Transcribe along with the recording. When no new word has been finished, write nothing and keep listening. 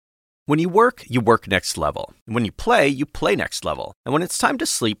When you work next level. When you play next level. And when it's time to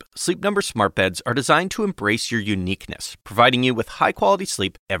sleep, Sleep Number smart beds are designed to embrace your uniqueness, providing you with high-quality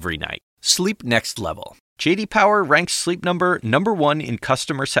sleep every night. Sleep next level. J.D. Power ranks Sleep Number #1 in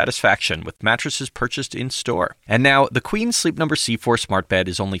customer satisfaction with mattresses purchased in-store. And now, the Queen Sleep Number C4 smart bed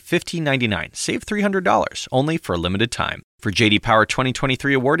is only $15.99. Save $300, only for a limited time. For J.D. Power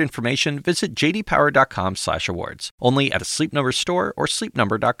 2023 award information, visit jdpower.com/awards. Only at a Sleep Number store or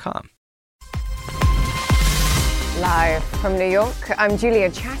sleepnumber.com. Live from New York, I'm Julia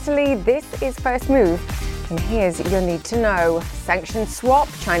Chatterley. This is First Move. And here's your need to know. Sanctions swap,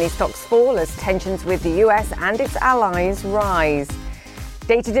 Chinese stocks fall as tensions with the US and its allies rise.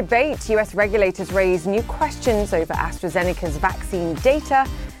 Data debate, US regulators raise new questions over AstraZeneca's vaccine data.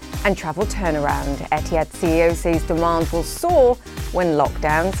 And travel turnaround, Etihad CEO says demand will soar when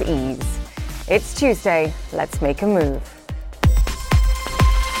lockdowns ease. It's Tuesday, let's make a move.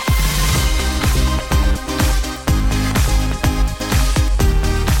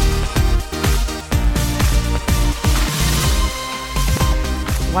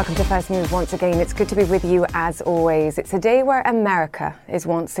 Welcome to First Move once again. It's good to be with you as always. It's a day where America is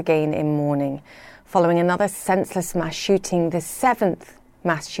once again in mourning, following another senseless mass shooting, the seventh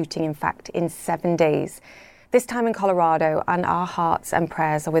mass shooting, in fact, in 7 days. This time in Colorado, and our hearts and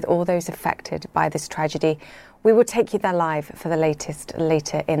prayers are with all those affected by this tragedy. We will take you there live for the latest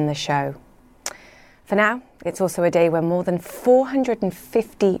later in the show. For now, it's also a day when more than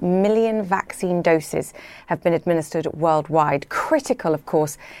 450 million vaccine doses have been administered worldwide. Critical, of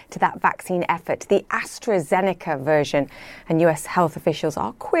course, to that vaccine effort, the AstraZeneca version. And US health officials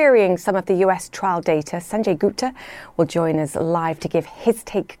are querying some of the US trial data. Sanjay Gupta will join us live to give his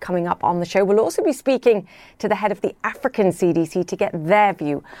take coming up on the show. We'll also be speaking to the head of the African CDC to get their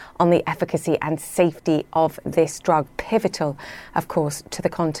view on the efficacy and safety of this drug. Pivotal, of course, to the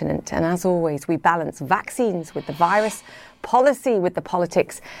continent. And as always, we balance vaccines with the virus, policy with the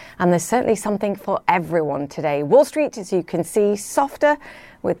politics, and there's certainly something for everyone today. Wall Street, as you can see, softer,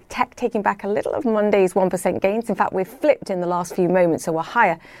 with tech taking back a little of Monday's 1% gains. In fact, we've flipped in the last few moments, so we're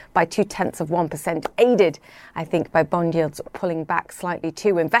higher by 0.2%, aided, I think, by bond yields pulling back slightly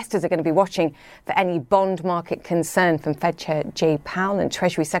too. Investors are going to be watching for any bond market concern from Fed Chair Jay Powell and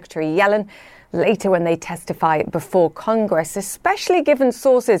Treasury Secretary Yellen later when they testify before Congress, especially given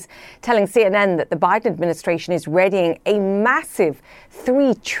sources telling CNN that the Biden administration is readying a massive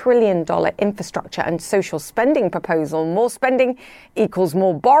 $3 trillion infrastructure and social spending proposal. More spending equals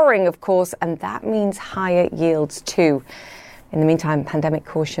more borrowing, of course, and that means higher yields too. In the meantime, pandemic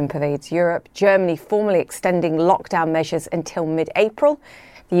caution pervades Europe. Germany formally extending lockdown measures until mid-April.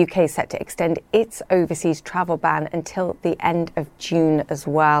 The UK is set to extend its overseas travel ban until the end of June as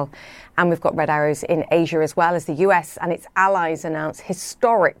well. And we've got red arrows in Asia as well, as the US and its allies announce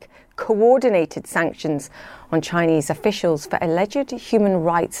historic coordinated sanctions on Chinese officials for alleged human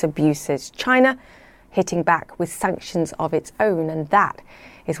rights abuses. China hitting back with sanctions of its own, and that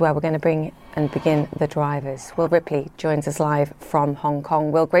is where we're going to bring and begin the drivers. Will Ripley joins us live from Hong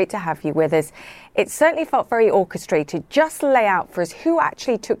Kong. Will, great to have you with us. It certainly felt very orchestrated. Just lay out for us who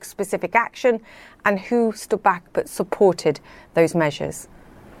actually took specific action and who stood back but supported those measures.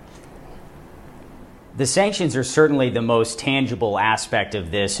 The sanctions are certainly the most tangible aspect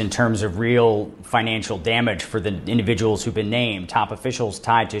of this in terms of real financial damage for the individuals who've been named. Top officials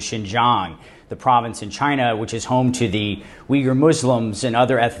tied to Xinjiang, the province in China, which is home to the Uyghur Muslims and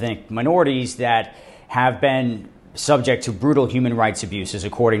other ethnic minorities that have been subject to brutal human rights abuses,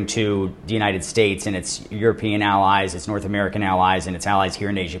 according to the United States and its European allies, its North American allies, and its allies here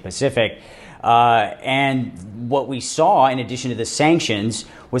in Asia Pacific. And what we saw, in addition to the sanctions,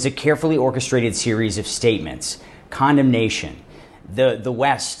 was a carefully orchestrated series of statements, condemnation. The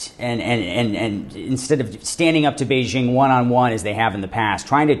West, and instead of standing up to Beijing one-on-one as they have in the past,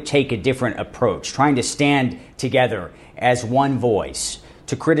 trying to take a different approach, trying to stand together as one voice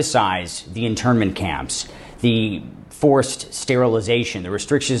to criticize the internment camps, the forced sterilization, the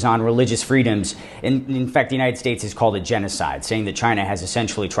restrictions on religious freedoms. In fact, the United States has called it genocide, saying that China has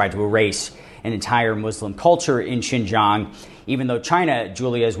essentially tried to erase an entire Muslim culture in Xinjiang, even though China,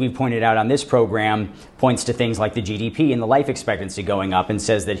 Julia, as we've pointed out on this program, points to things like the GDP and the life expectancy going up and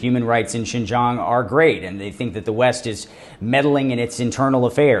says that human rights in Xinjiang are great, and they think that the West is meddling in its internal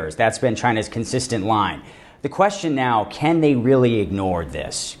affairs. That's been China's consistent line. The question now, can they really ignore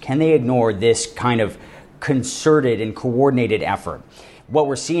this? Can they ignore this kind of concerted and coordinated effort? what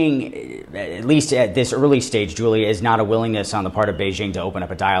we're seeing, at least at this early stage, Julia, is not a willingness on the part of Beijing to open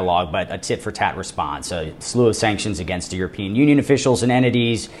up a dialogue, but a tit-for-tat response, a slew of sanctions against European Union officials and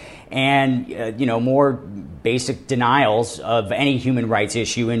entities, and more basic denials of any human rights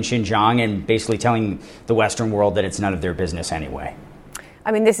issue in Xinjiang, and basically telling the Western world that it's none of their business anyway.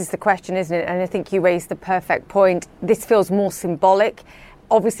 I mean, this is the question, isn't it? And I think you raised the perfect point. This feels more symbolic.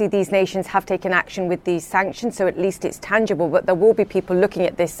 Obviously, these nations have taken action with these sanctions, so at least it's tangible. But there will be people looking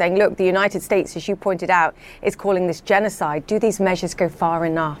at this saying, look, the United States, as you pointed out, is calling this genocide. Do these measures go far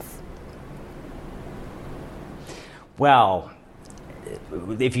enough? Well,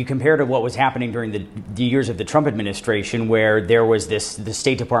 if you compare to what was happening during the years of the Trump administration, where there was the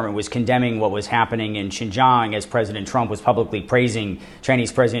State Department was condemning what was happening in Xinjiang as President Trump was publicly praising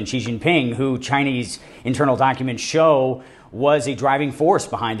Chinese President Xi Jinping, who Chinese internal documents show was a driving force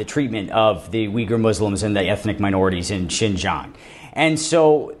behind the treatment of the Uyghur Muslims and the ethnic minorities in Xinjiang. And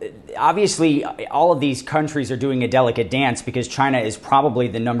so, obviously, all of these countries are doing a delicate dance because China is probably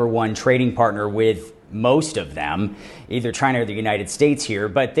the number one trading partner with most of them, either China or the United States here.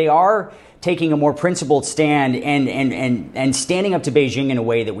 But they are taking a more principled stand and standing up to Beijing in a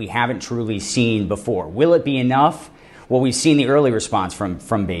way that we haven't truly seen before. Will it be enough? Well, we've seen the early response from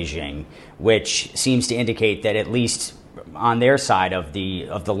Beijing, which seems to indicate that at least on their side of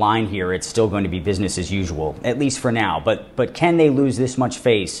the line here, it's still going to be business as usual, at least for now. But can they lose this much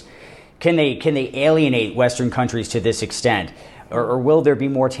face? Can they alienate Western countries to this extent? Or will there be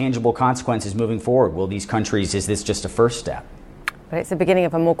more tangible consequences moving forward? Will these countries, is this just a first step? But it's the beginning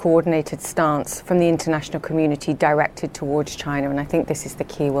of a more coordinated stance from the international community directed towards China. And I think this is the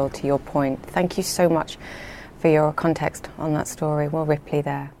key, Will, to your point. Thank you so much for your context on that story. Will Ripley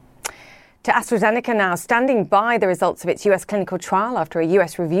there. To AstraZeneca now, standing by the results of its US clinical trial after a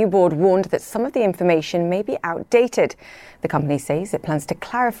US review board warned that some of the information may be outdated. The company says it plans to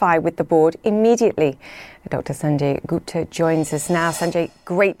clarify with the board immediately. Dr. Sanjay Gupta joins us now. Sanjay,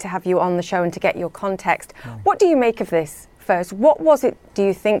 great to have you on the show and to get your context. What do you make of this first? What was it, do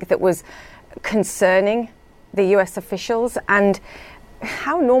you think, that was concerning the US officials? And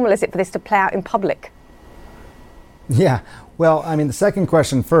how normal is it for this to play out in public? Yeah. Well, I mean, the second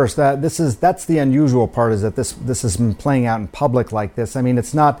question first, that's the unusual part, is that this has been playing out in public like this. I mean,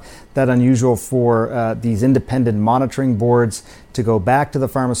 it's not that unusual for these independent monitoring boards to go back to the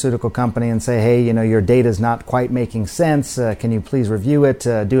pharmaceutical company and say, hey, your data is not quite making sense. Can you please review it,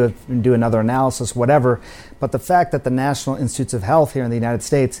 do another analysis, whatever. But the fact that the National Institutes of Health here in the United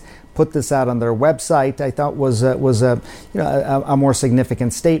States put this out on their website, I thought was a more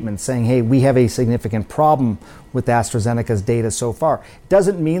significant statement, saying, hey, we have a significant problem with AstraZeneca's data so far. It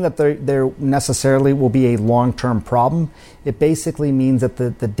doesn't mean that there necessarily will be a long-term problem. It basically means that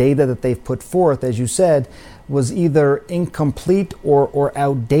the data that they've put forth, as you said, was either incomplete or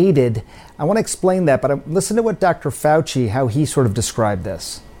outdated. I want to explain that, but listen to what Dr. Fauci, how he sort of described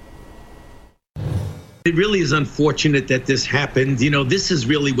this. It really is unfortunate that this happened. This is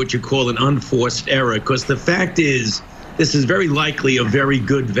really what you call an unforced error, because the fact is, this is very likely a very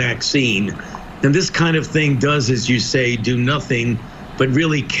good vaccine. And this kind of thing does, as you say, do nothing but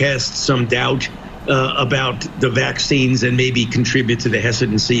really cast some doubt about the vaccines and maybe contribute to the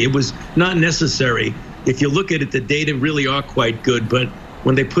hesitancy. It was not necessary. If you look at it, the data really are quite good, but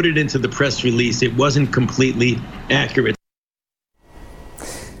when they put it into the press release, it wasn't completely accurate.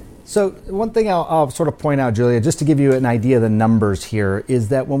 So one thing I'll sort of point out, Julia, just to give you an idea of the numbers here, is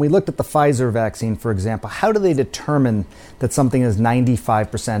that when we looked at the Pfizer vaccine, for example, how do they determine that something is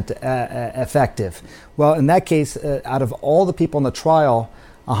 95% effective? Well, in that case, out of all the people in the trial,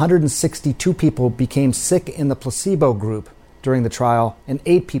 162 people became sick in the placebo group during the trial, and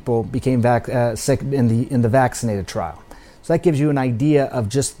 8 people became sick in the vaccinated trial. So that gives you an idea of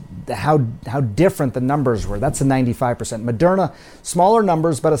just how different the numbers were. That's a 95%. Moderna, smaller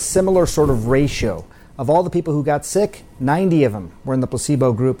numbers, but a similar sort of ratio. Of all the people who got sick, 90 of them were in the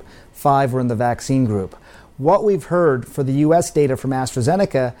placebo group, 5 were in the vaccine group. What we've heard for the U.S. data from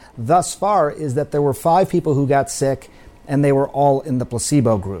AstraZeneca thus far is that there were 5 people who got sick, and they were all in the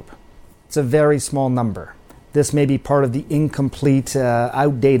placebo group. It's a very small number. This may be part of the incomplete,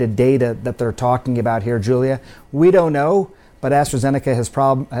 outdated data that they're talking about here, Julia. We don't know, but AstraZeneca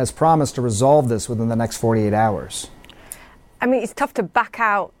has promised to resolve this within the next 48 hours. I mean, it's tough to back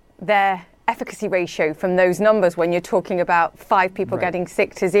out their efficacy ratio from those numbers when you're talking about 5 people getting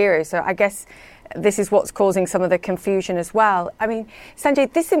sick to 0. So I guess this is what's causing some of the confusion as well. I mean,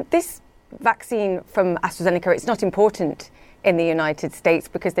 Sanjay, this vaccine from AstraZeneca, it's not important in the United States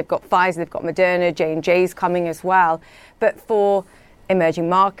because they've got Pfizer, they've got Moderna, J&J's coming as well. But for emerging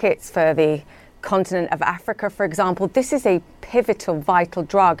markets, for the continent of Africa, for example. This is a pivotal, vital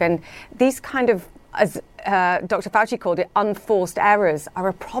drug. And these kind of, as Dr. Fauci called it, unforced errors are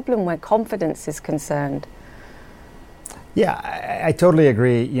a problem where confidence is concerned. Yeah, I totally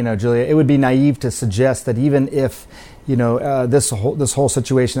agree. Julia, it would be naive to suggest that even if, this whole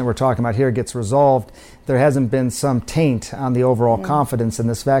situation that we're talking about here gets resolved, there hasn't been some taint on the overall confidence in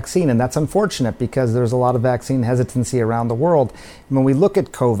this vaccine. And that's unfortunate because there's a lot of vaccine hesitancy around the world. And when we look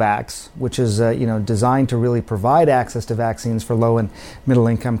at COVAX, which is, designed to really provide access to vaccines for low and middle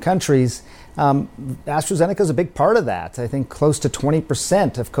income countries, AstraZeneca is a big part of that. I think close to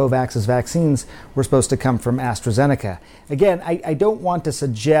 20% of COVAX's vaccines were supposed to come from AstraZeneca. Again, I don't want to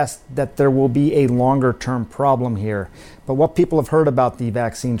suggest that there will be a longer term problem here, but what people have heard about the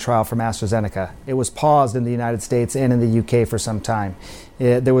vaccine trial from AstraZeneca, it was paused in the United States and in the UK for some time.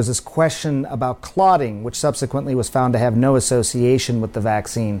 There was this question about clotting, which subsequently was found to have no association with the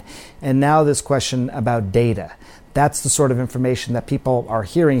vaccine. And now this question about data. That's the sort of information that people are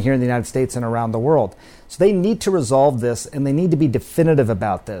hearing here in the United States and around the world. So they need to resolve this, and they need to be definitive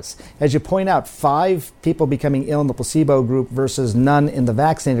about this. As you point out, 5 people becoming ill in the placebo group versus none in the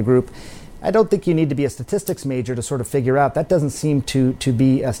vaccinated group. I don't think you need to be a statistics major to sort of figure out that doesn't seem to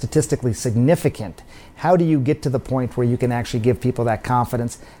be statistically significant. How do you get to the point where you can actually give people that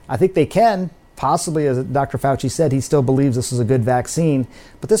confidence? I think they can. Possibly, as Dr. Fauci said, he still believes this is a good vaccine,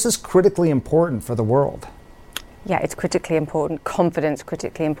 but this is critically important for the world. Yeah, it's critically important. Confidence,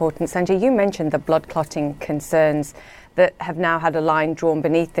 critically important. Sanjay, you mentioned the blood clotting concerns that have now had a line drawn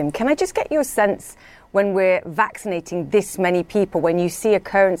beneath them. Can I just get your sense when we're vaccinating this many people, when you see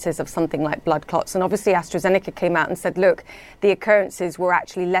occurrences of something like blood clots? And obviously AstraZeneca came out and said, look, the occurrences were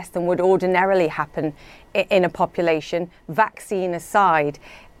actually less than would ordinarily happen in a population, vaccine aside.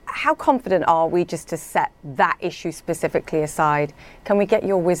 How confident are we, just to set that issue specifically aside? Can we get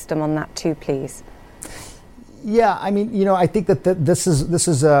your wisdom on that too, please? Yeah, I mean, I think that this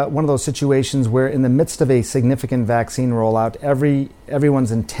is one of those situations where in the midst of a significant vaccine rollout,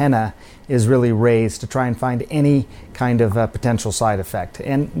 everyone's antenna is really raised to try and find any kind of potential side effect.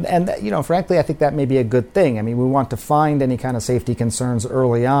 And frankly, I think that may be a good thing. I mean, we want to find any kind of safety concerns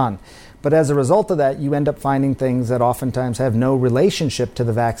early on. But as a result of that, you end up finding things that oftentimes have no relationship to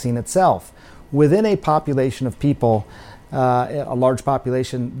the vaccine itself. Within a population of people, a large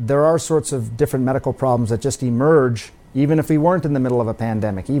population, there are sorts of different medical problems that just emerge even if we weren't in the middle of a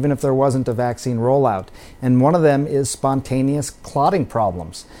pandemic, even if there wasn't a vaccine rollout. And one of them is spontaneous clotting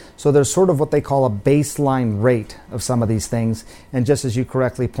problems. So there's sort of what they call a baseline rate of some of these things. And just as you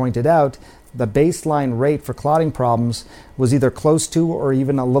correctly pointed out, the baseline rate for clotting problems was either close to or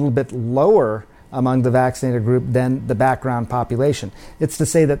even a little bit lower among the vaccinated group than the background population. It's to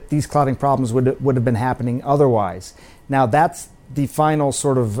say that these clotting problems would have been happening otherwise. Now, that's the final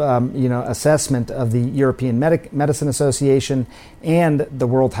sort of assessment of the European Medicine Association and the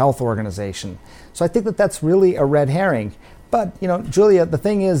World Health Organization. So I think that that's really a red herring. But, Julia, the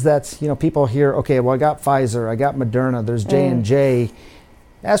thing is that, people hear, okay, well, I got Pfizer, I got Moderna, there's J&J.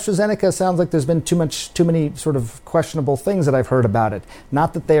 AstraZeneca sounds like there's been too many sort of questionable things that I've heard about it.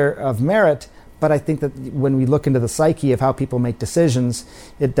 Not that they're of merit, but I think that when we look into the psyche of how people make decisions,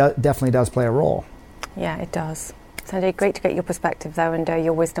 it definitely does play a role. Yeah, it does. Sanjay, great to get your perspective, though, and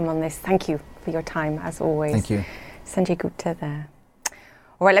your wisdom on this. Thank you for your time, as always. Thank you. Sanjay Gupta there.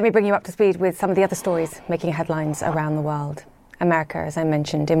 All right, let me bring you up to speed with some of the other stories making headlines around the world. America, as I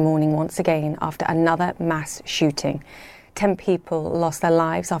mentioned, in mourning once again after another mass shooting. 10 people lost their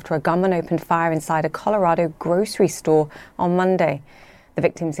lives after a gunman opened fire inside a Colorado grocery store on Monday. The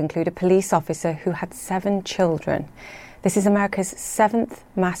victims include a police officer who had 7 children. This is America's 7th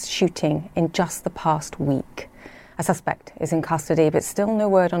mass shooting in just the past week. A suspect is in custody, but still no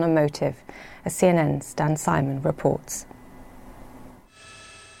word on a motive, as CNN's Dan Simon reports.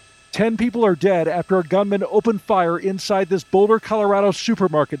 10 people are dead after a gunman opened fire inside this Boulder, Colorado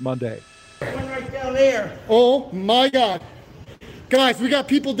supermarket Monday. One right down there. Oh my God. Guys, we got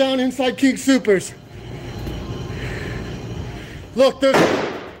people down inside King Supers. Look, there's...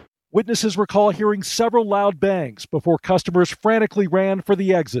 Witnesses recall hearing several loud bangs before customers frantically ran for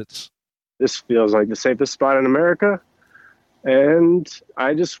the exits. This feels like the safest spot in America, and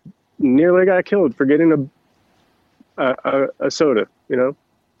I just nearly got killed for getting a soda,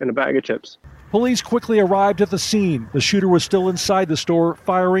 and a bag of chips. Police quickly arrived at the scene. The shooter was still inside the store,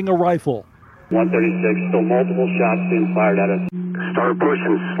 firing a rifle. 136, still multiple shots being fired at us. Start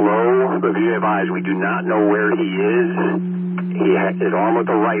pushing slow, but be advised, we do not know where he is. He is armed with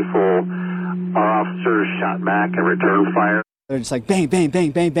a rifle. Our officers shot back and returned fire. They're just like bang, bang,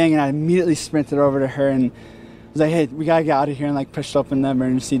 bang, bang, bang, and I immediately sprinted over to her and was like, hey, we gotta get out of here, and pushed open the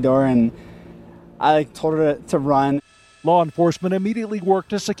emergency door, and I told her to run. Law enforcement immediately worked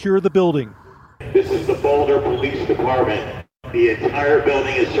to secure the building. This is the Boulder Police Department. The entire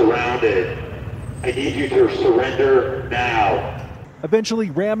building is surrounded. I need you to surrender now. Eventually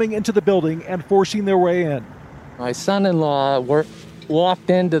ramming into the building and forcing their way in. My son-in-law walked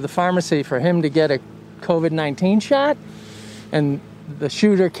into the pharmacy for him to get a COVID-19 shot, and the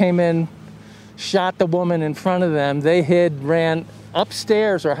shooter came in, shot the woman in front of them. They hid, ran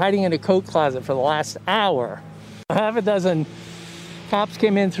upstairs or hiding in a coat closet for the last hour. Half a dozen cops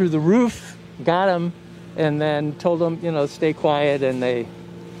came in through the roof, got him, and then told them, stay quiet, and they're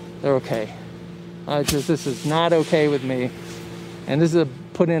okay. This is not okay with me. And this is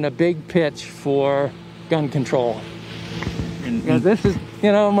put in a big pitch for gun control. And this is,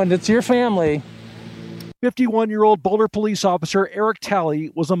 when it's your family. 51-year-old Boulder police officer Eric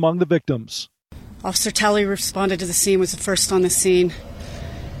Talley was among the victims. Officer Talley responded to the scene, was the first on the scene,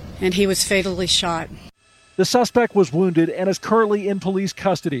 and he was fatally shot. The suspect was wounded and is currently in police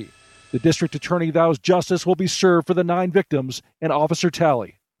custody. The district attorney vows justice will be served for the 9 victims and Officer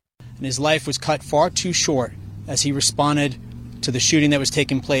Talley. And his life was cut far too short as he responded to the shooting that was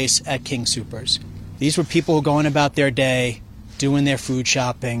taking place at King Soopers. These were people who going about their day, doing their food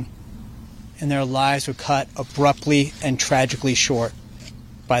shopping, and their lives were cut abruptly and tragically short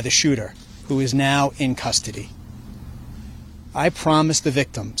by the shooter, who is now in custody. I promise the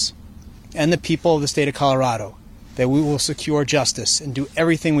victims and the people of the state of Colorado that we will secure justice and do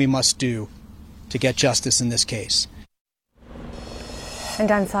everything we must do to get justice in this case. And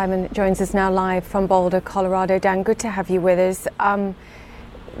Dan Simon joins us now live from Boulder, Colorado. Dan, good to have you with us.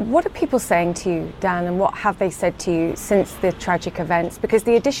 What are people saying to you, Dan, and what have they said to you since the tragic events? Because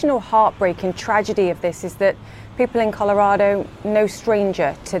the additional heartbreak and tragedy of this is that people in Colorado, no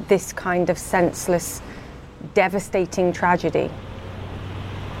stranger to this kind of senseless, devastating tragedy.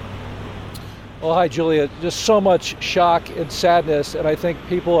 Well, hi, Julia. Just so much shock and sadness, and I think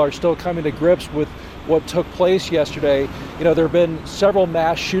people are still coming to grips with what took place yesterday. There have been several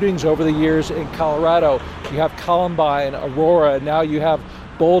mass shootings over the years in Colorado. You have Columbine, Aurora, and now you have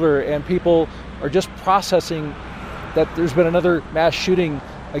Boulder, and people are just processing that there's been another mass shooting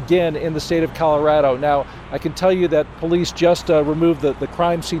again in the state of Colorado. Now, I can tell you that police just removed the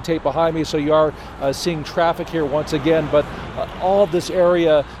crime scene tape behind me, so you are seeing traffic here once again, but all of this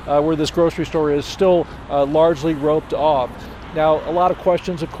area where this grocery store is still largely roped off. Now, a lot of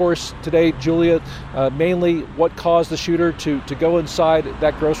questions, of course, today, Julia, mainly what caused the shooter to go inside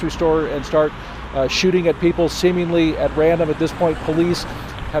that grocery store and start shooting at people seemingly at random. At this point, police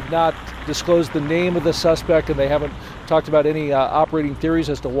have not disclosed the name of the suspect, and they haven't talked about any operating theories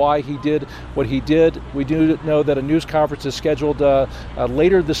as to why he did what he did. We do know that a news conference is scheduled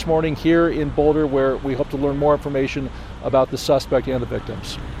later this morning here in Boulder, where we hope to learn more information about the suspect and the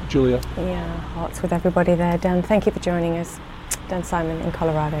victims. Julia? Yeah, hearts with everybody there. Dan, thank you for joining us. Dan Simon in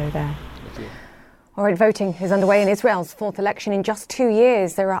Colorado there. Thank you. All right, voting is underway in Israel's 4th election in just 2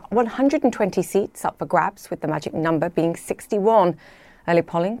 years. There are 120 seats up for grabs, with the magic number being 61. Early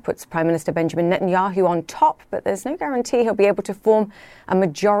polling puts Prime Minister Benjamin Netanyahu on top, but there's no guarantee he'll be able to form a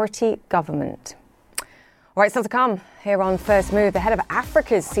majority government. All right, still to come here on First Move, the head of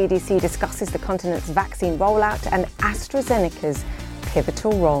Africa's CDC discusses the continent's vaccine rollout and AstraZeneca's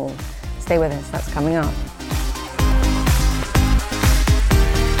pivotal role. Stay with us, that's coming up.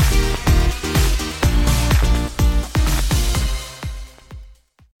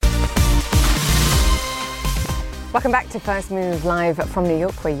 Welcome back to First Move, live from New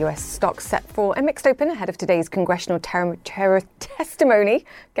York, where US stocks set for a mixed open ahead of today's congressional terror testimony,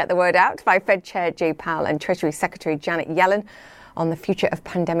 get the word out, by Fed Chair Jay Powell and Treasury Secretary Janet Yellen on the future of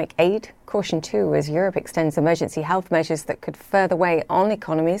pandemic aid. Caution too as Europe extends emergency health measures that could further weigh on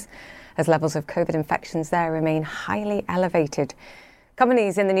economies as levels of COVID infections there remain highly elevated.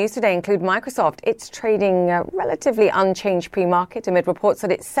 Companies in the news today include Microsoft. It's trading relatively unchanged pre-market amid reports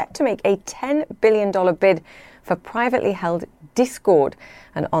that it's set to make a $10 billion bid for privately held Discord,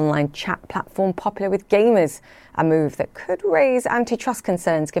 an online chat platform popular with gamers, a move that could raise antitrust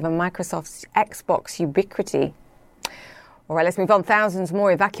concerns given Microsoft's Xbox ubiquity. All right, let's move on. Thousands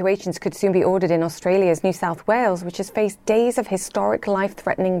more evacuations could soon be ordered in Australia's New South Wales, which has faced days of historic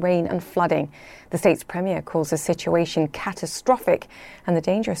life-threatening rain and flooding. The state's premier calls the situation catastrophic, and the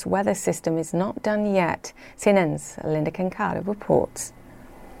dangerous weather system is not done yet. CNN's Linda Cancada reports.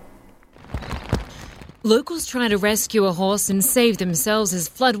 Locals try to rescue a horse and save themselves as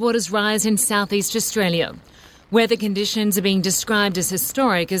floodwaters rise in southeast Australia. Weather conditions are being described as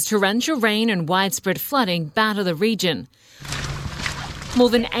historic as torrential rain and widespread flooding batter the region. More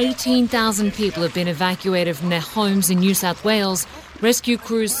than 18,000 people have been evacuated from their homes in New South Wales, Rescue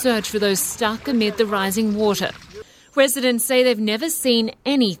crews search for those stuck amid the rising water. Residents say they've never seen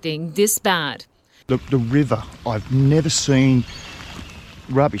anything this bad. The river, I've never seen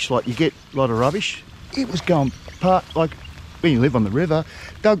rubbish. Like, you get a lot of rubbish. It was going like when you live on the river,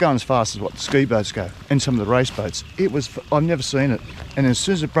 they'll go as fast as what the ski boats go and some of the race boats. I've never seen it. And as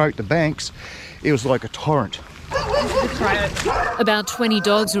soon as it broke the banks, it was like a torrent. About 20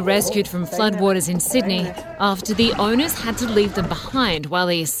 dogs were rescued from floodwaters in Sydney after the owners had to leave them behind while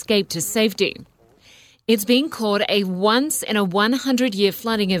they escaped to safety. It's being called a once-in-a-100-year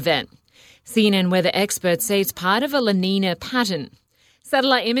flooding event. CNN weather experts say it's part of a La Nina pattern.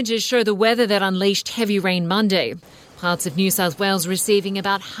 Satellite images show the weather that unleashed heavy rain Monday. Parts of New South Wales receiving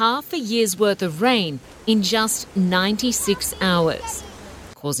about half a year's worth of rain in just 96 hours,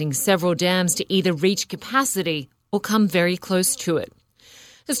 causing several dams to either reach capacity or come very close to it.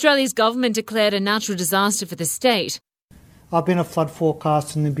 Australia's government declared a natural disaster for the state. I've been a flood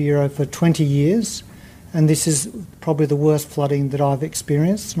forecaster in the Bureau for 20 years, and this is probably the worst flooding that I've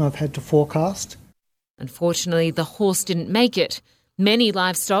experienced and I've had to forecast. Unfortunately, the horse didn't make it. Many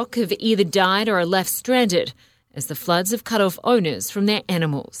livestock have either died or are left stranded as the floods have cut off owners from their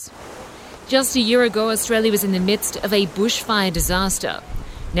animals. Just a year ago, Australia was in the midst of a bushfire disaster.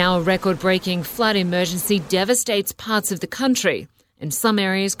 Now a record-breaking flood emergency devastates parts of the country, and some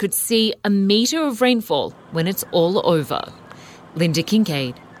areas could see a metre of rainfall when it's all over. Linda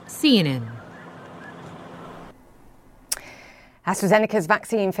Kincaid, CNN. AstraZeneca's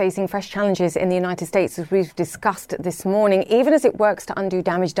vaccine facing fresh challenges in the United States, as we've discussed this morning, even as it works to undo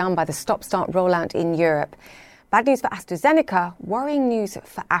damage done by the stop-start rollout in Europe. Bad news for AstraZeneca, worrying news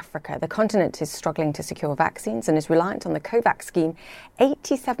for Africa. The continent is struggling to secure vaccines and is reliant on the COVAX scheme,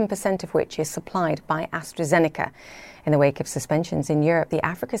 87% of which is supplied by AstraZeneca. In the wake of suspensions in Europe, the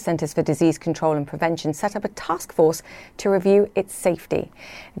Africa Centres for Disease Control and Prevention set up a task force to review its safety.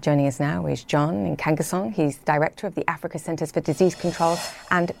 Joining us now is John Nkangasong. He's Director of the Africa Centres for Disease Control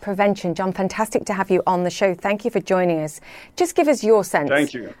and Prevention. John, fantastic to have you on the show. Thank you for joining us. Just give us your sense.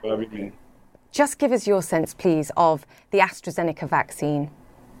 Thank you for having me. Just give us your sense, please, of the AstraZeneca vaccine.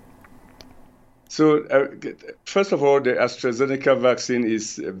 So, first of all, the AstraZeneca vaccine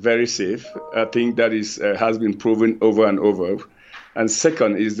is very safe. I think that has been proven over and over. And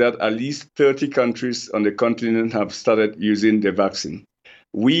second is that at least 30 countries on the continent have started using the vaccine.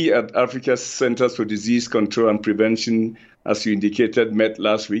 We at Africa Centers for Disease Control and Prevention, as you indicated, met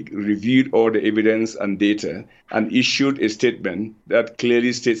last week, reviewed all the evidence and data, and issued a statement that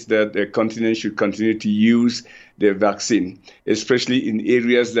clearly states that the continent should continue to use the vaccine, especially in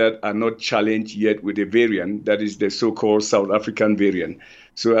areas that are not challenged yet with the variant, that is the so-called South African variant.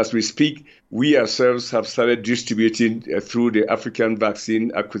 So as we speak, we ourselves have started distributing through the African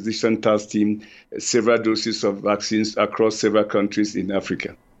Vaccine Acquisition Task Team several doses of vaccines across several countries in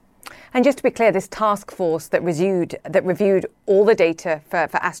Africa. And just to be clear, this task force that reviewed all the data for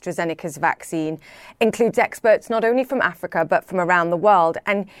AstraZeneca's vaccine includes experts not only from Africa but from around the world.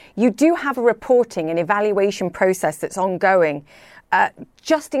 And you do have a reporting and evaluation process that's ongoing,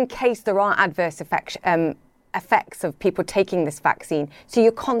 just in case there are adverse effects of people taking this vaccine. So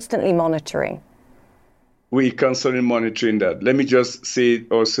you're constantly monitoring. We're constantly monitoring that. Let me just say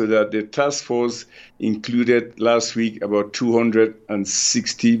also that the task force included last week about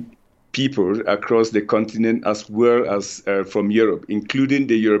 260 people across the continent, as well as from Europe, including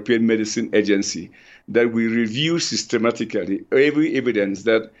the European Medicine Agency, that we review systematically every evidence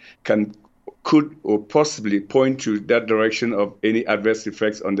that could or possibly point to that direction of any adverse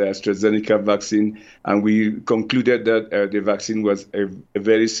effects on the AstraZeneca vaccine. And we concluded that the vaccine was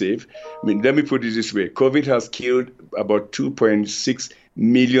very safe. I mean, let me put it this way. COVID has killed about 2.6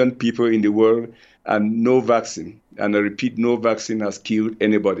 million people in the world, and no vaccine. And I repeat, no vaccine has killed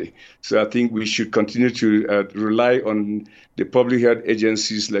anybody. So I think we should continue to rely on the public health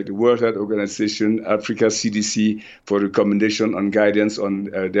agencies like the World Health Organization, Africa CDC, for recommendation and guidance on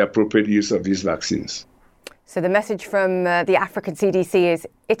the appropriate use of these vaccines. So the message from the African CDC is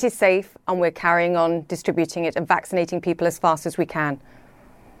it is safe and we're carrying on distributing it and vaccinating people as fast as we can.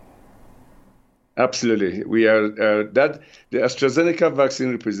 Absolutely. We are the AstraZeneca vaccine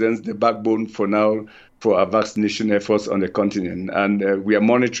represents the backbone for now for our vaccination efforts on the continent. And we are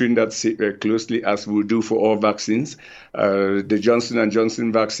monitoring that closely, as we'll do for all vaccines. The Johnson &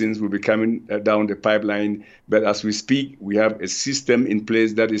 Johnson vaccines will be coming down the pipeline. But as we speak, we have a system in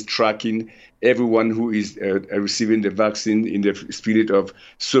place that is tracking everyone who is receiving the vaccine in the spirit of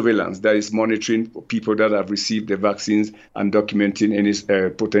surveillance, that is monitoring people that have received the vaccines and documenting any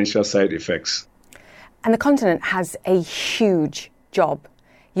potential side effects. And the continent has a huge job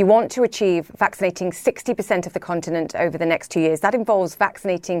You want to achieve vaccinating 60% of the continent over the next 2 years. That involves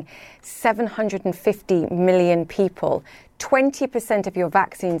vaccinating 750 million people. 20% of your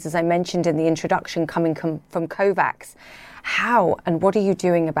vaccines, as I mentioned in the introduction, coming from COVAX. How and what are you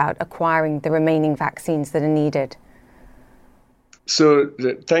doing about acquiring the remaining vaccines that are needed? So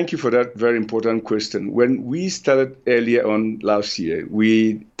thank you for that very important question. When we started earlier on last year,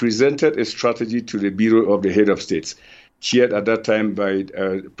 we presented a strategy to the Bureau of the Head of States, chaired at that time by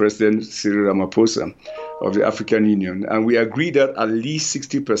President Cyril Ramaphosa of the African Union. And we agreed that at least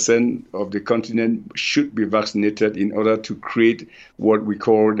 60% of the continent should be vaccinated in order to create what we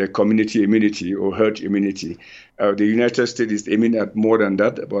call the community immunity or herd immunity. The United States is aiming at more than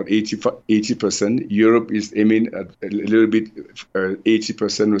that, about 80%. Europe is aiming at a little bit 80%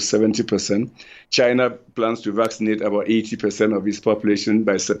 or 70%. China plans to vaccinate about 80% of its population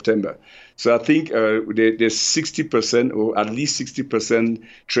by September. So I think the 60% or at least 60%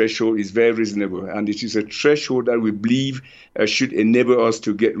 threshold is very reasonable. And it is a threshold that we believe should enable us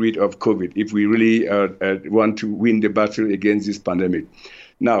to get rid of COVID if we really want to win the battle against this pandemic.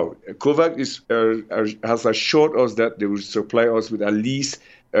 Now, COVAX has assured us that they will supply us with at least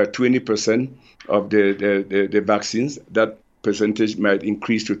 20% of the vaccines. That percentage might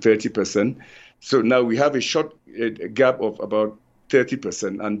increase to 30%. So now we have a short gap of about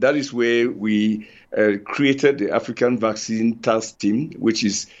 30%. And that is where we created the African Vaccine Task Team, which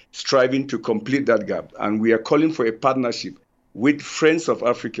is striving to complete that gap. And we are calling for a partnership with Friends of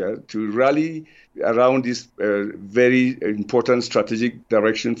Africa to rally around this very important strategic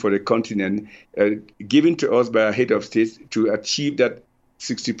direction for the continent, given to us by our head of states to achieve that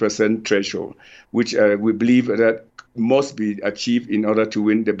 60% threshold, which we believe that must be achieved in order to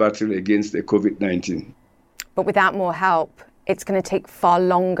win the battle against the COVID-19. But without more help, it's going to take far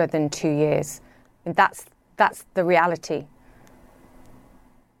longer than 2 years. And that's the reality.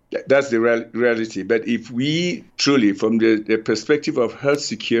 That's the reality. But if we truly, from the perspective of health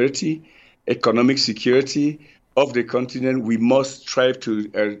security, economic security of the continent, we must strive to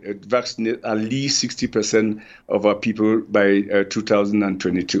vaccinate at least 60% of our people by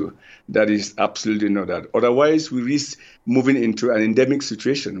 2022. That is absolutely not that. Otherwise, we risk moving into an endemic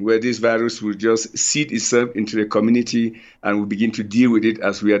situation where this virus will just seed itself into the community and we begin to deal with it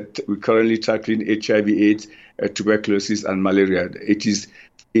as we're currently tackling HIV/AIDS, tuberculosis, and malaria. It is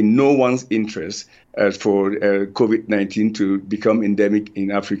in no one's interest for COVID-19 to become endemic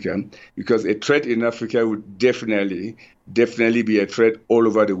in Africa, because a threat in Africa would definitely be a threat all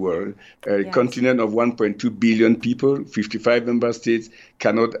over the world. A continent of 1.2 billion people, 55 member states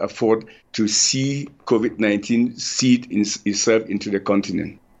cannot afford to see COVID-19 seed itself into the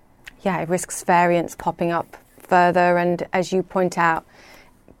continent. Yeah, it risks variants popping up further. And as you point out,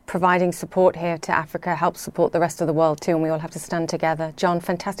 providing support here to Africa helps support the rest of the world too, and we all have to stand together. John,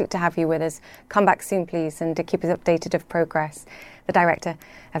 fantastic to have you with us. Come back soon, please, and to keep us updated of progress. The Director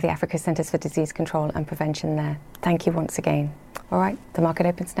of the Africa Centres for Disease Control and Prevention there. Thank you once again. All right, the market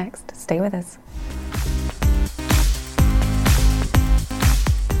opens next. Stay with us.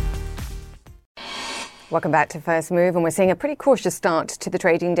 Welcome back to First Move, and we're seeing a pretty cautious start to the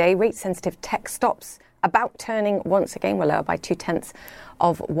trading day. Rate-sensitive tech stocks about turning once again. We're lower by 0.2%.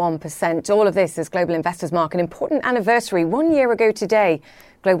 All of this as global investors mark an important anniversary. 1 year ago today,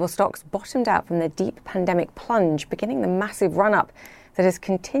 global stocks bottomed out from their deep pandemic plunge, beginning the massive run-up that has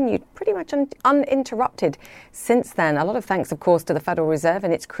continued pretty much uninterrupted since then. A lot of thanks, of course, to the Federal Reserve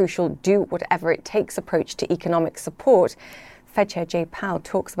and its crucial do-whatever-it-takes approach to economic support. Fed Chair Jay Powell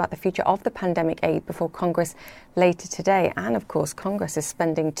talks about the future of the pandemic aid before Congress later today. And, of course, Congress is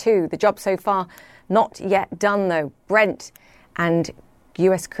spending too. The job so far not yet done, though. Brent and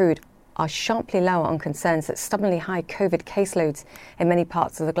US crude are sharply lower on concerns that stubbornly high COVID caseloads in many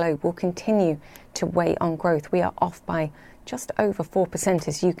parts of the globe will continue to weigh on growth. We are off by just over 4%,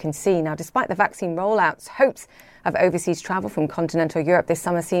 as you can see. Now, despite the vaccine rollouts, hopes of overseas travel from continental Europe this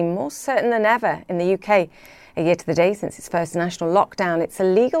summer seem more certain than ever. In the UK, a year to the day since its first national lockdown, it's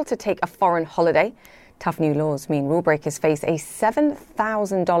illegal to take a foreign holiday. Tough new laws mean rule breakers face a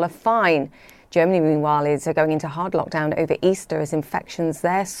 $7,000 fine. Germany, meanwhile, is going into hard lockdown over Easter as infections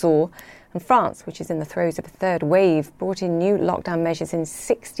there soar. And France, which is in the throes of a third wave, brought in new lockdown measures in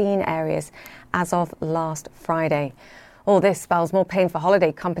 16 areas as of last Friday. All this spells more pain for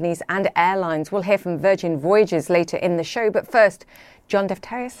holiday companies and airlines. We'll hear from Virgin Voyages later in the show. But first, John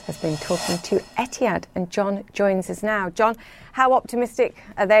Defterios has been talking to Etihad, and John joins us now. John, how optimistic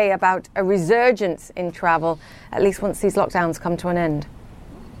are they about a resurgence in travel, at least once these lockdowns come to an end?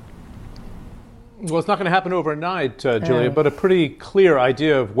 Well, it's not going to happen overnight, Julia, but a pretty clear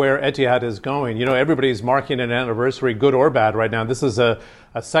idea of where Etihad is going. You know, everybody's marking an anniversary, good or bad, right now. This is a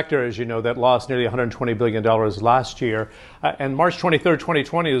sector, as you know, that lost nearly $120 billion last year. And March 23rd,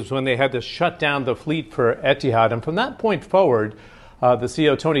 2020 is when they had to shut down the fleet for Etihad. And from that point forward, the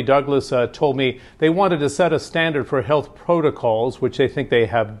CEO, Tony Douglas, told me they wanted to set a standard for health protocols, which they think they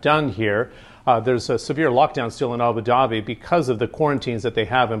have done here. There's a severe lockdown still in Abu Dhabi because of the quarantines that they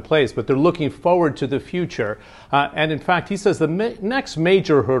have in place, but they're looking forward to the future. And in fact, he says the next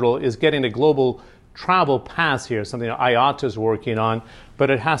major hurdle is getting a global travel pass here, something that IATA is working on, but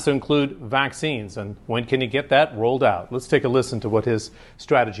it has to include vaccines. And when can you get that rolled out? Let's take a listen to what his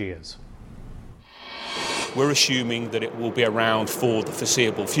strategy is. We're assuming that it will be around for the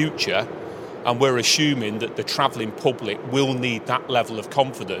foreseeable future, and we're assuming that the travelling public will need that level of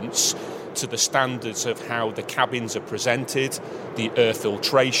confidence to the standards of how the cabins are presented, the air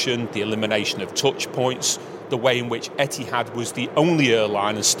filtration, the elimination of touch points, the way in which Etihad was the only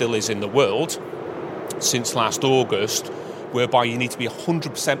airline, and still is in the world, since last August, whereby you need to be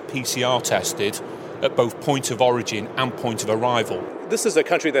 100% PCR tested at both point of origin and point of arrival. This is a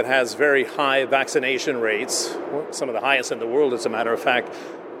country that has very high vaccination rates, some of the highest in the world, as a matter of fact.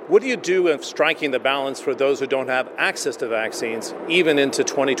 What do you do in striking the balance for those who don't have access to vaccines, even into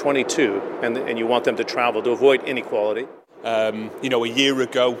 2022, and you want them to travel to avoid inequality? A year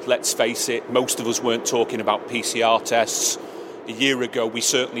ago, let's face it, most of us weren't talking about PCR tests. A year ago, we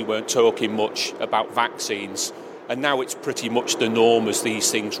certainly weren't talking much about vaccines. And now it's pretty much the norm as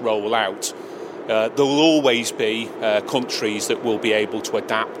these things roll out. There will always be countries that will be able to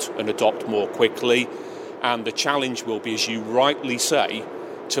adapt and adopt more quickly. And the challenge will be, as you rightly say,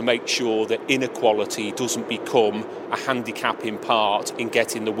 to make sure that inequality doesn't become a handicapping part in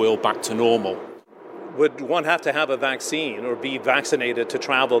getting the world back to normal. Would one have to have a vaccine or be vaccinated to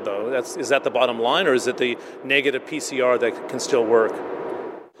travel, though? Is that the bottom line, or is it the negative PCR that can still work?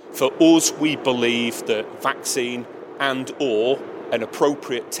 For us, we believe that vaccine and or an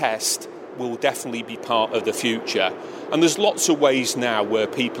appropriate test will definitely be part of the future. And there's lots of ways now where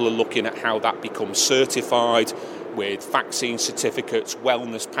people are looking at how that becomes certified with vaccine certificates,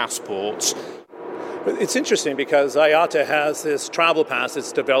 wellness passports. It's interesting because IATA has this travel pass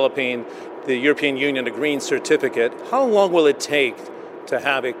that's developing the European Union a green certificate. How long will it take to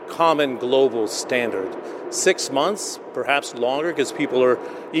have a common global standard? 6 months, perhaps longer, because people are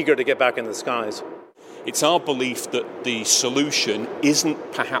eager to get back in the skies. It's our belief that the solution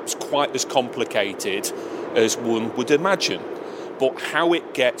isn't perhaps quite as complicated as one would imagine. But how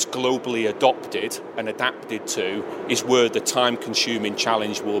it gets globally adopted and adapted to is where the time-consuming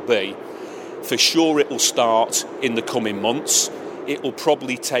challenge will be. For sure, it will start in the coming months. It will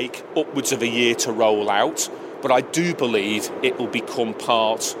probably take upwards of a year to roll out, but I do believe it will become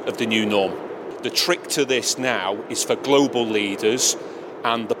part of the new norm. The trick to this now is for global leaders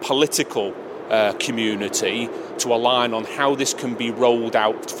and the political community to align on how this can be rolled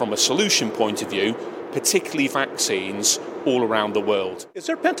out from a solution point of view, particularly vaccines all around the world. Is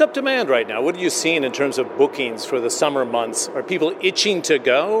there pent-up demand right now? What are you seeing in terms of bookings for the summer months? Are people itching to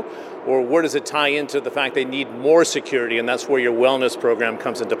go? Or where does it tie into the fact they need more security, and that's where your wellness program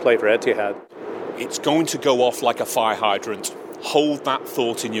comes into play for Etihad? It's going to go off like a fire hydrant. Hold that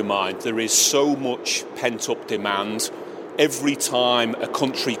thought in your mind. There is so much pent-up demand. Every time a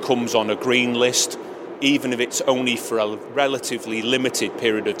country comes on a green list, even if it's only for a relatively limited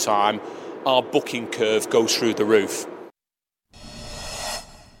period of time, our booking curve goes through the roof.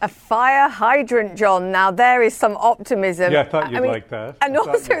 A fire hydrant, John. Now, there is some optimism. Yeah, I thought you'd like that. And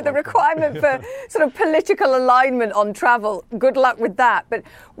also the requirement for sort of political alignment on travel. Good luck with that. But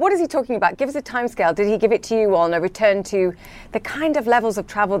what is he talking about? Give us a timescale. Did he give it to you on a return to the kind of levels of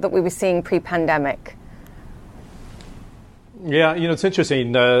travel that we were seeing pre-pandemic? Yeah, it's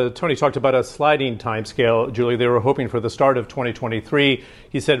interesting. Tony talked about a sliding timescale, Julie. They were hoping for the start of 2023.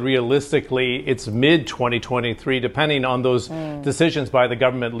 He said realistically it's mid-2023, depending on those decisions by the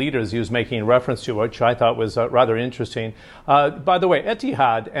government leaders he was making reference to, which I thought was rather interesting. By the way,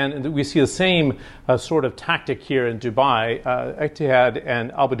 Etihad, and we see the same sort of tactic here in Dubai, Etihad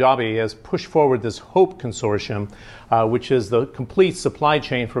and Abu Dhabi has pushed forward this HOPE consortium, which is the complete supply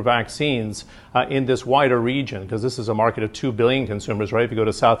chain for vaccines in this wider region, because this is a market of 2 billion consumers, right? If you go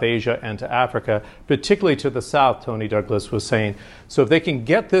to South Asia and to Africa, particularly to the south, Tony Douglas was saying. So if they can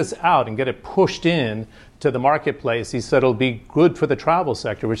get this out and get it pushed in to the marketplace, he said it'll be good for the travel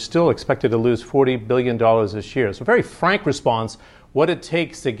sector, which is still expected to lose $40 billion this year. So very frank response, what it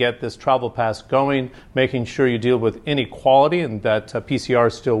takes to get this travel pass going, making sure you deal with inequality and that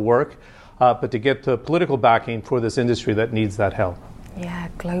PCRs still work, but to get the political backing for this industry that needs that help. Yeah,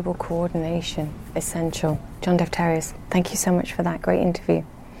 global coordination, essential. John Defterios, thank you so much for that great interview.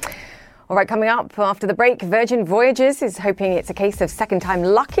 All right, coming up after the break, Virgin Voyages is hoping it's a case of second time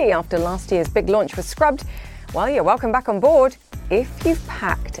lucky after last year's big launch was scrubbed. Well, you're welcome back on board if you've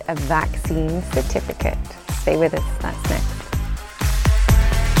packed a vaccine certificate. Stay with us, that's next.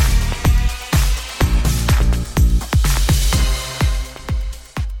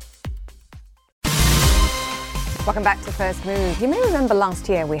 Welcome back to First Move. You may remember last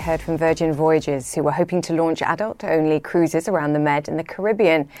year we heard from Virgin Voyages, who were hoping to launch adult-only cruises around the Med and the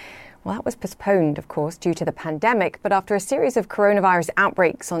Caribbean. Well, that was postponed, of course, due to the pandemic. But after a series of coronavirus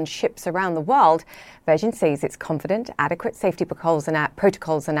outbreaks on ships around the world, Virgin says it's confident adequate safety protocols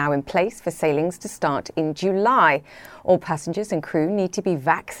are now in place for sailings to start in July. All passengers and crew need to be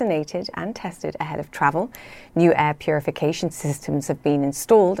vaccinated and tested ahead of travel. New air purification systems have been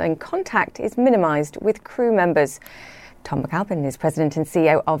installed and contact is minimised with crew members. Tom McAlpin is President and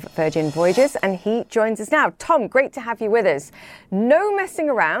CEO of Virgin Voyages, and he joins us now. Tom, great to have you with us. No messing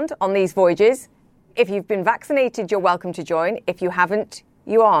around on these voyages. If you've been vaccinated, you're welcome to join. If you haven't,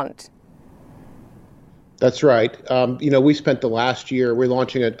 you aren't. That's right. We spent the last year, we're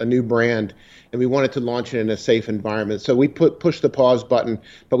launching a new brand, and we wanted to launch it in a safe environment. So we pushed the pause button,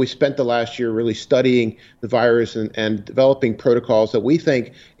 but we spent the last year really studying the virus and developing protocols that we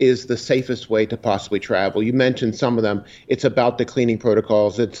think is the safest way to possibly travel. You mentioned some of them. It's about the cleaning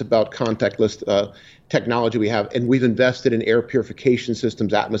protocols. It's about contactless technology we have. And we've invested in air purification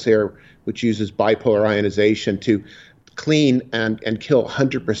systems, Atmosair, which uses bipolar ionization to clean and kill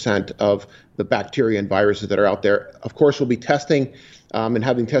 100% of the bacteria and viruses that are out there. Of course, we'll be testing and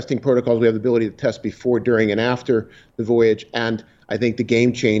having testing protocols. We have the ability to test before, during, and after the voyage. And I think the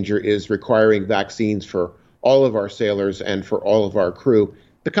game changer is requiring vaccines for all of our sailors and for all of our crew.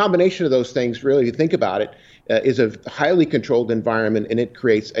 The combination of those things, really, if you think about it, is a highly controlled environment, and it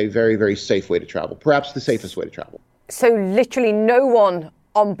creates a very, very safe way to travel, perhaps the safest way to travel. So literally no one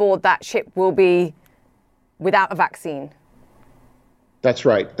on board that ship will be without a vaccine? That's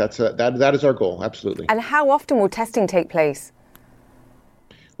right. That is our goal, absolutely. And how often will testing take place?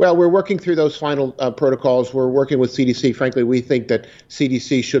 Well, we're working through those final protocols. We're working with CDC. Frankly, we think that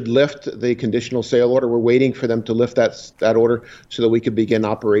CDC should lift the conditional sail order. We're waiting for them to lift that order so that we can begin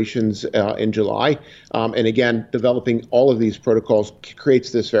operations in July. And again, developing all of these protocols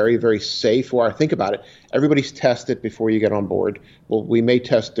creates this very, very safe, or think about it, everybody's tested before you get on board. Well, we may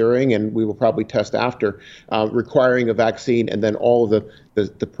test during, and we will probably test after, requiring a vaccine, and then all of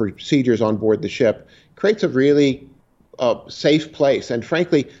the procedures on board the ship creates a really safe place. And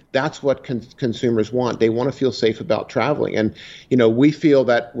frankly, that's what consumers want. They want to feel safe about traveling. And, we feel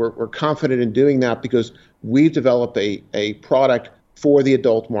that we're confident in doing that because we've developed a product for the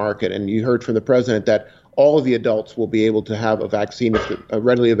adult market. And you heard from the president that all of the adults will be able to have a vaccine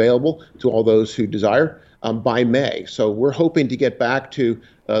readily available to all those who desire by May. So we're hoping to get back to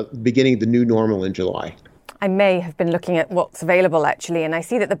beginning the new normal in July. I may have been looking at what's available, actually, and I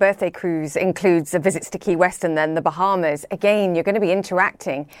see that the birthday cruise includes visits to Key West and then the Bahamas. Again, you're going to be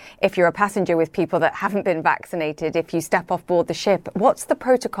interacting, if you're a passenger, with people that haven't been vaccinated if you step off board the ship. What's the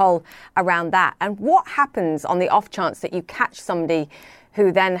protocol around that? And what happens on the off chance that you catch somebody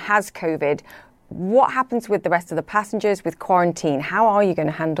who then has COVID? What happens with the rest of the passengers, with quarantine? How are you going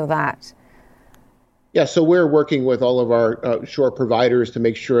to handle that? Yeah, so we're working with all of our shore providers to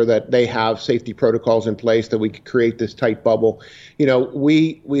make sure that they have safety protocols in place, that we can create this tight bubble.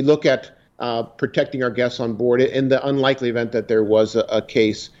 We look at protecting our guests on board. In the unlikely event that there was a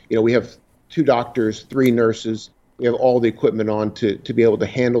case, we have 2 doctors, 3 nurses. We have all the equipment on to be able to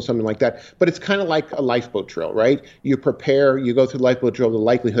handle something like that. But it's kind of like a lifeboat drill, right? You prepare, you go through the lifeboat drill. The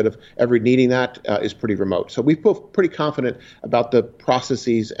likelihood of ever needing that is pretty remote. So we feel pretty confident about the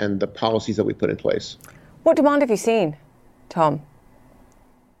processes and the policies that we put in place. What demand have you seen, Tom?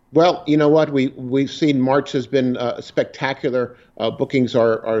 Well, you know what? We've seen March has been spectacular. Bookings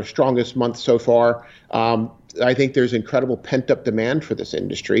are our strongest month so far. I think there's incredible pent-up demand for this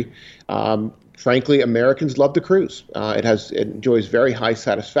industry. Frankly, Americans love the cruise. It enjoys very high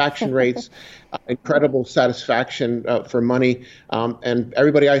satisfaction rates, incredible satisfaction for money, and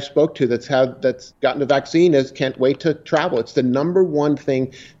everybody I spoke to that's gotten a vaccine can't wait to travel. It's the number one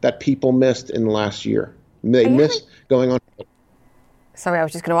thing that people missed in the last year. They miss going on. Sorry, I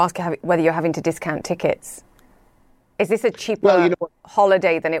was just going to ask whether you're having to discount tickets. Is this a cheaper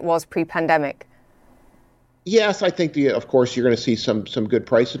holiday than it was pre-pandemic? Yes, I think of course you're going to see some good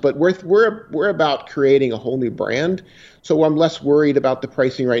prices, but we're about creating a whole new brand. So I'm less worried about the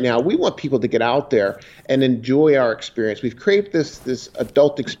pricing right now. We want people to get out there and enjoy our experience. We've created this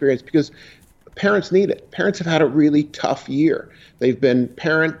adult experience because parents need it. Parents have had a really tough year. They've been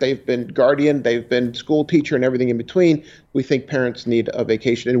parent, they've been guardian, they've been school teacher, and everything in between. We think parents need a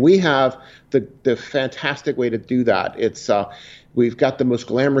vacation, and we have the fantastic way to do that. It's we've got the most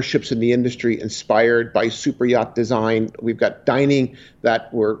glamorous ships in the industry, inspired by super yacht design. We've got dining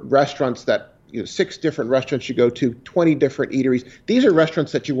that were restaurants that 6 different restaurants you go to, 20 different eateries. These are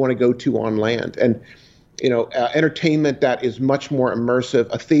restaurants that you want to go to on land, and entertainment that is much more immersive,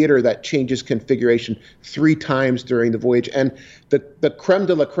 a theater that changes configuration 3 times during the voyage. And the creme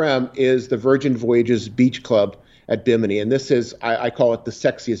de la creme is the Virgin Voyages Beach Club at Bimini. And this is, I call it the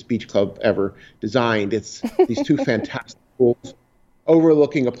sexiest beach club ever designed. It's these 2 fantastic pools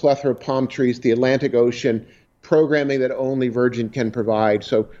overlooking a plethora of palm trees, the Atlantic Ocean, programming that only Virgin can provide.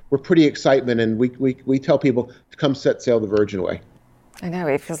 So we're pretty excited, and we tell people to come set sail the Virgin way. I know,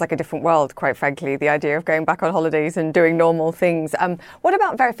 it feels like a different world, quite frankly, the idea of going back on holidays and doing normal things. What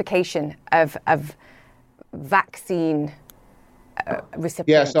about verification of vaccine recipients?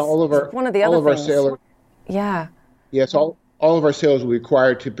 Yes, all of our sailors. Yeah. Yes, all of our sailors will be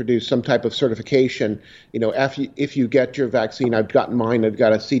required to produce some type of certification. If you get your vaccine, I've gotten mine. I've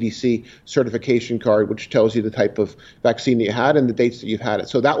got a CDC certification card, which tells you the type of vaccine that you had and the dates that you've had it.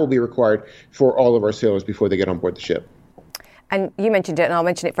 So that will be required for all of our sailors before they get on board the ship. And you mentioned it, and I'll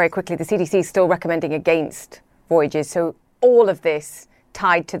mention it very quickly. The CDC is still recommending against voyages. So all of this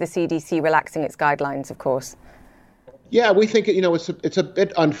tied to the CDC relaxing its guidelines, of course. Yeah, we think it's a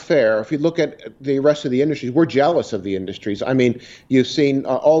bit unfair. If you look at the rest of the industries, we're jealous of the industries. I mean, you've seen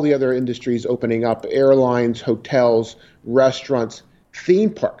all the other industries opening up: airlines, hotels, restaurants, theme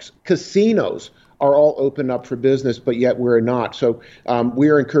parks, casinos are all open up for business, but yet we're not. So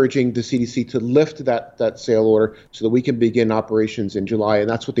we're encouraging the CDC to lift that sail order so that we can begin operations in July, and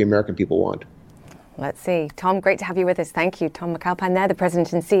that's what the American people want. Let's see. Tom, great to have you with us. Thank you. Tom McAlpine there, the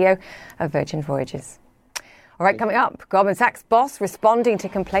President and CEO of Virgin Voyages. All right, coming up, Goldman Sachs boss responding to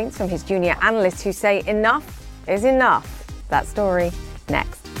complaints from his junior analysts who say enough is enough. That story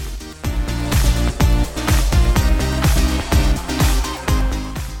next.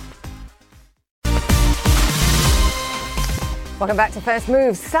 Welcome back to First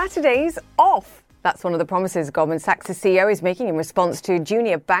Move. Saturday's off. That's one of the promises Goldman Sachs' CEO is making in response to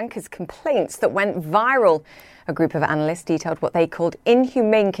junior bankers' complaints that went viral. A group of analysts detailed what they called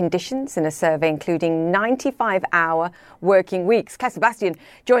inhumane conditions in a survey including 95-hour working weeks. Claire Sebastian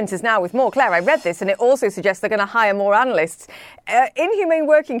joins us now with more. Claire, I read this and it also suggests they're going to hire more analysts. Inhumane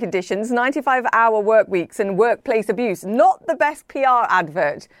working conditions, 95-hour work weeks and workplace abuse. Not the best PR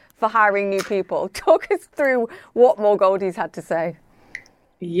advert for hiring new people. Talk us through what more Goldie's had to say.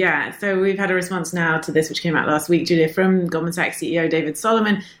 Yeah, so we've had a response now to this, which came out last week, Julia, from Goldman Sachs CEO David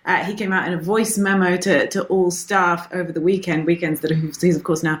Solomon. He came out in a voice memo to all staff over the weekends that he's, of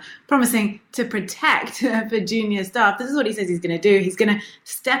course, now promising to protect for junior staff. This is what he says he's going to do. He's going to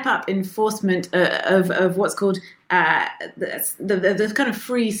step up enforcement of what's called the kind of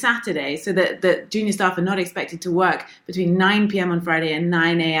free Saturday, so that junior staff are not expected to work between 9 p.m. on Friday and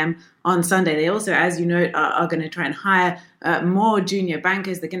 9 a.m. on Sunday. They also, as you know, are going to try and hire more junior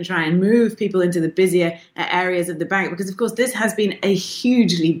bankers. They're going to try and move people into the busier areas of the bank because, of course, this has been a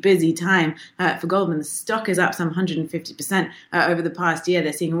hugely busy time for Goldman. The stock is up some 150% over the past year.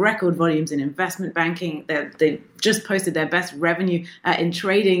 They're seeing record volumes in investment banking. They just posted their best revenue in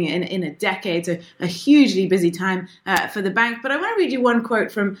trading in a decade. So a hugely busy time for the bank. But I want to read you one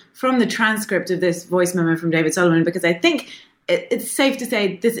quote from the transcript of this voice memo from David Solomon, because I think it's safe to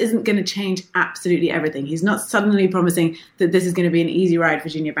say this isn't going to change absolutely everything. He's not suddenly promising that this is going to be an easy ride for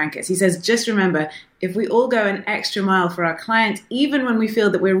junior bankers. He says, just remember, if we all go an extra mile for our clients, even when we feel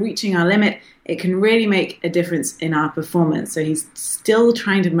that we're reaching our limit, it can really make a difference in our performance. So he's still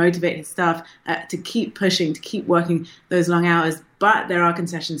trying to motivate his staff to keep pushing, to keep working those long hours. But there are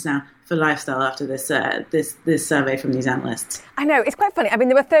concessions now for lifestyle after this survey from these analysts. I know, it's quite funny. I mean,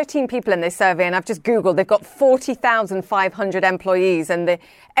 there were 13 people in this survey, and I've just Googled. They've got 40,500 employees, and the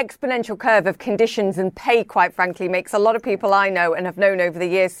exponential curve of conditions and pay, quite frankly, makes a lot of people I know and have known over the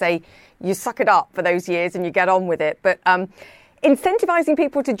years say, you suck it up for those years and you get on with it. But incentivizing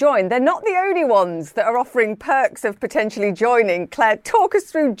people to join, they're not the only ones that are offering perks of potentially joining. Claire, talk us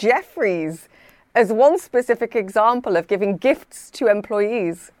through Jefferies as one specific example of giving gifts to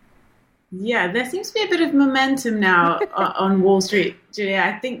employees. Yeah, there seems to be a bit of momentum now on Wall Street, Julia.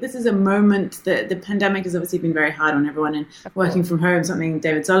 I think this is a moment that the pandemic has obviously been very hard on everyone, and working from home, something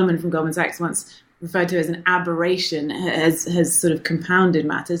David Solomon from Goldman Sachs once referred to as an aberration, has sort of compounded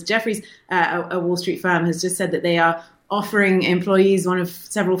matters. Jefferies, a Wall Street firm, has just said that they are offering employees one of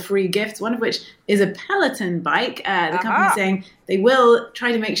several free gifts, one of which is a Peloton bike. The company is saying they will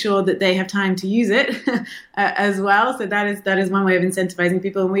try to make sure that they have time to use it as well. So that is one way of incentivizing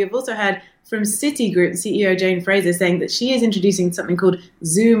people. And we have also heard from Citigroup CEO Jane Fraser saying that she is introducing something called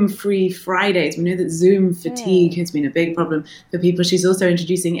Zoom-free Fridays. We know that Zoom fatigue has been a big problem for people. She's also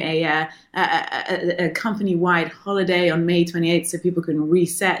introducing a company-wide holiday on May 28th so people can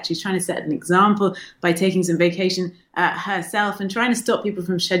reset. She's trying to set an example by taking some vacation herself and trying to stop people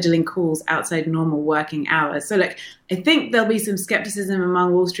from scheduling calls outside normal working hours. So, look, I think there'll be some skepticism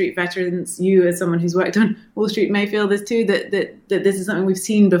among Wall Street veterans. You, as someone who's worked on Wall Street, may feel this too, that this is something we've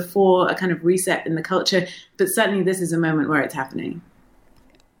seen before, a kind of reset in the culture. But certainly this is a moment where it's happening.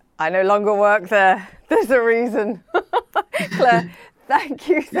 I no longer work there. There's a reason. Claire, thank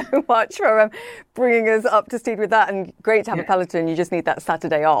you so much for bringing us up to speed with that. And great to have a Peloton. You just need that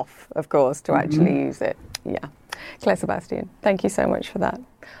Saturday off, of course, to actually use it. Yeah. Claire Sebastian, thank you so much for that.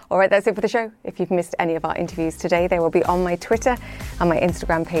 All right, that's it for the show. If you've missed any of our interviews today, they will be on my Twitter and my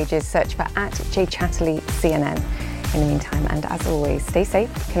Instagram pages. Search for @JChatterleyCNN. In the meantime, and as always, stay safe.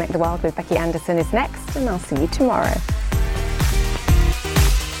 Connect the World with Becky Anderson is next, and I'll see you tomorrow.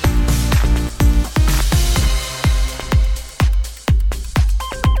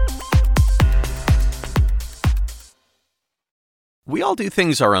 We all do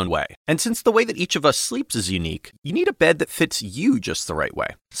things our own way. And since the way that each of us sleeps is unique, you need a bed that fits you just the right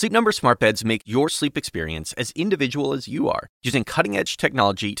way. Sleep Number smart beds make your sleep experience as individual as you are, using cutting-edge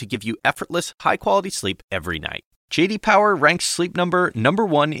technology to give you effortless, high-quality sleep every night. J.D. Power ranks Sleep Number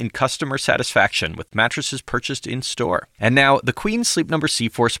 #1 in customer satisfaction with mattresses purchased in-store. And now, the Queen Sleep Number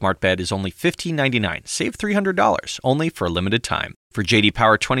C4 smart bed is only $1,599. Save $300, only for a limited time. For J.D.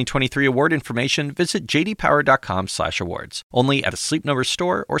 Power 2023 award information, visit jdpower.com/awards. Only at a Sleep Number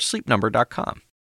store or sleepnumber.com.